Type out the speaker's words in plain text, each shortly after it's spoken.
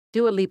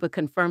Dua Lipa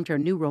confirmed her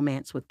new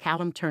romance with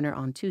Callum Turner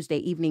on Tuesday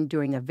evening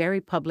during a very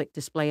public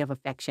display of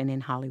affection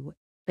in Hollywood.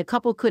 The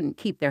couple couldn't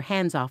keep their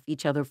hands off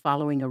each other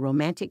following a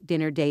romantic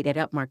dinner date at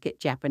upmarket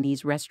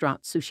Japanese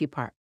restaurant Sushi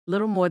Park,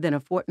 little more than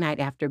a fortnight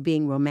after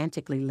being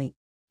romantically linked.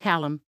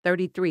 Callum,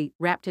 33,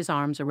 wrapped his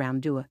arms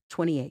around Dua,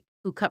 28,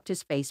 who cupped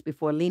his face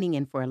before leaning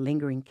in for a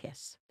lingering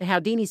kiss. The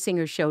Houdini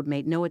singer showed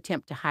made no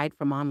attempt to hide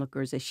from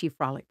onlookers as she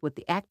frolicked with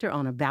the actor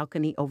on a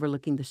balcony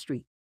overlooking the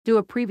street.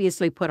 Dua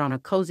previously put on a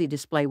cozy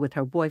display with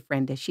her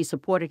boyfriend as she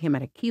supported him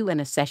at a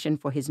Q&A session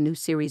for his new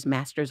series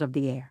Masters of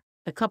the Air.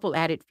 The couple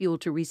added fuel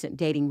to recent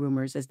dating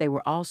rumors as they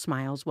were all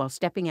smiles while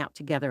stepping out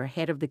together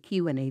ahead of the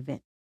Q&A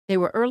event. They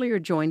were earlier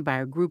joined by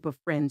a group of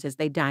friends as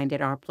they dined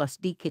at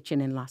R+D Kitchen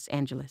in Los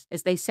Angeles,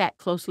 as they sat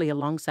closely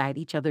alongside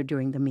each other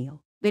during the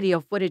meal. Video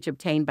footage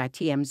obtained by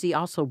TMZ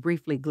also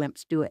briefly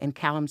glimpsed Dua and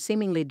Callum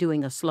seemingly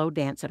doing a slow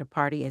dance at a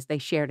party as they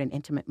shared an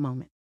intimate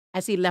moment.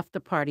 As he left the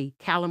party,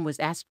 Callum was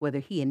asked whether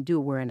he and Dua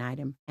were an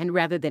item, and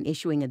rather than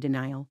issuing a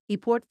denial, he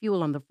poured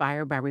fuel on the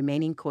fire by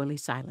remaining coyly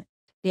silent.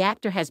 The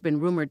actor has been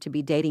rumored to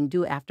be dating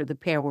Dua after the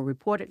pair were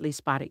reportedly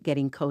spotted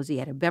getting cozy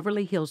at a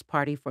Beverly Hills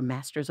party for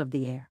Masters of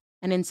the Air.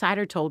 An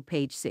insider told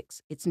Page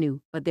Six, "It's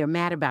new, but they're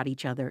mad about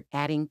each other,"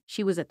 adding,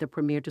 "She was at the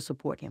premiere to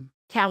support him."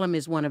 Callum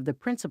is one of the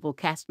principal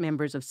cast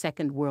members of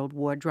Second World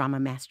War drama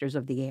Masters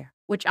of the Air,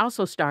 which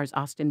also stars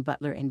Austin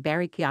Butler and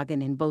Barry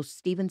Keoghan and boasts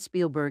Steven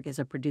Spielberg as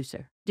a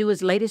producer.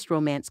 Dua's latest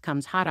romance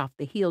comes hot off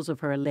the heels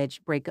of her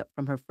alleged breakup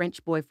from her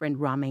French boyfriend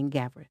Romain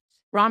Gavras.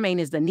 Romain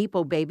is the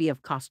Nepo baby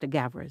of Costa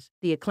Gavras,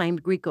 the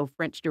acclaimed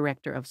Greco-French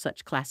director of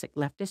such classic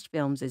leftist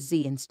films as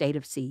Z and State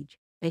of Siege.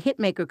 The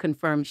hitmaker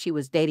confirmed she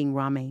was dating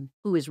Romain,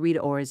 who is Rita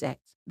Ora's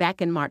ex,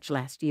 back in March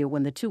last year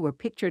when the two were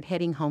pictured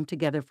heading home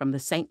together from the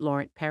Saint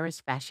Laurent Paris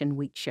Fashion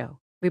Week show.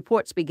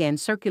 Reports began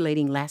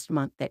circulating last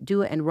month that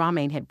Dua and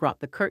Romain had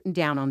brought the curtain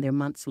down on their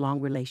months-long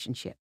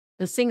relationship.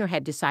 The singer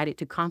had decided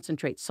to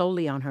concentrate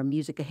solely on her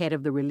music ahead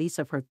of the release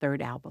of her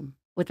third album.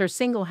 With her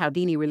single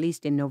Houdini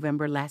released in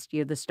November last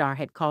year, the star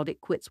had called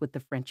it quits with the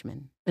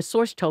Frenchman. The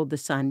source told The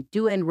Sun,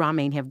 Dua and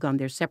Romain have gone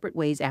their separate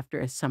ways after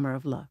a summer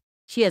of love.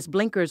 She has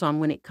blinkers on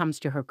when it comes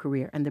to her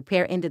career, and the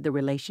pair ended the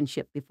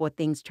relationship before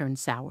things turned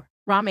sour.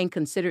 Romain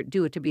considered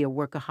Dua to be a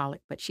workaholic,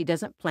 but she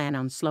doesn't plan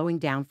on slowing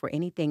down for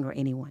anything or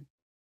anyone.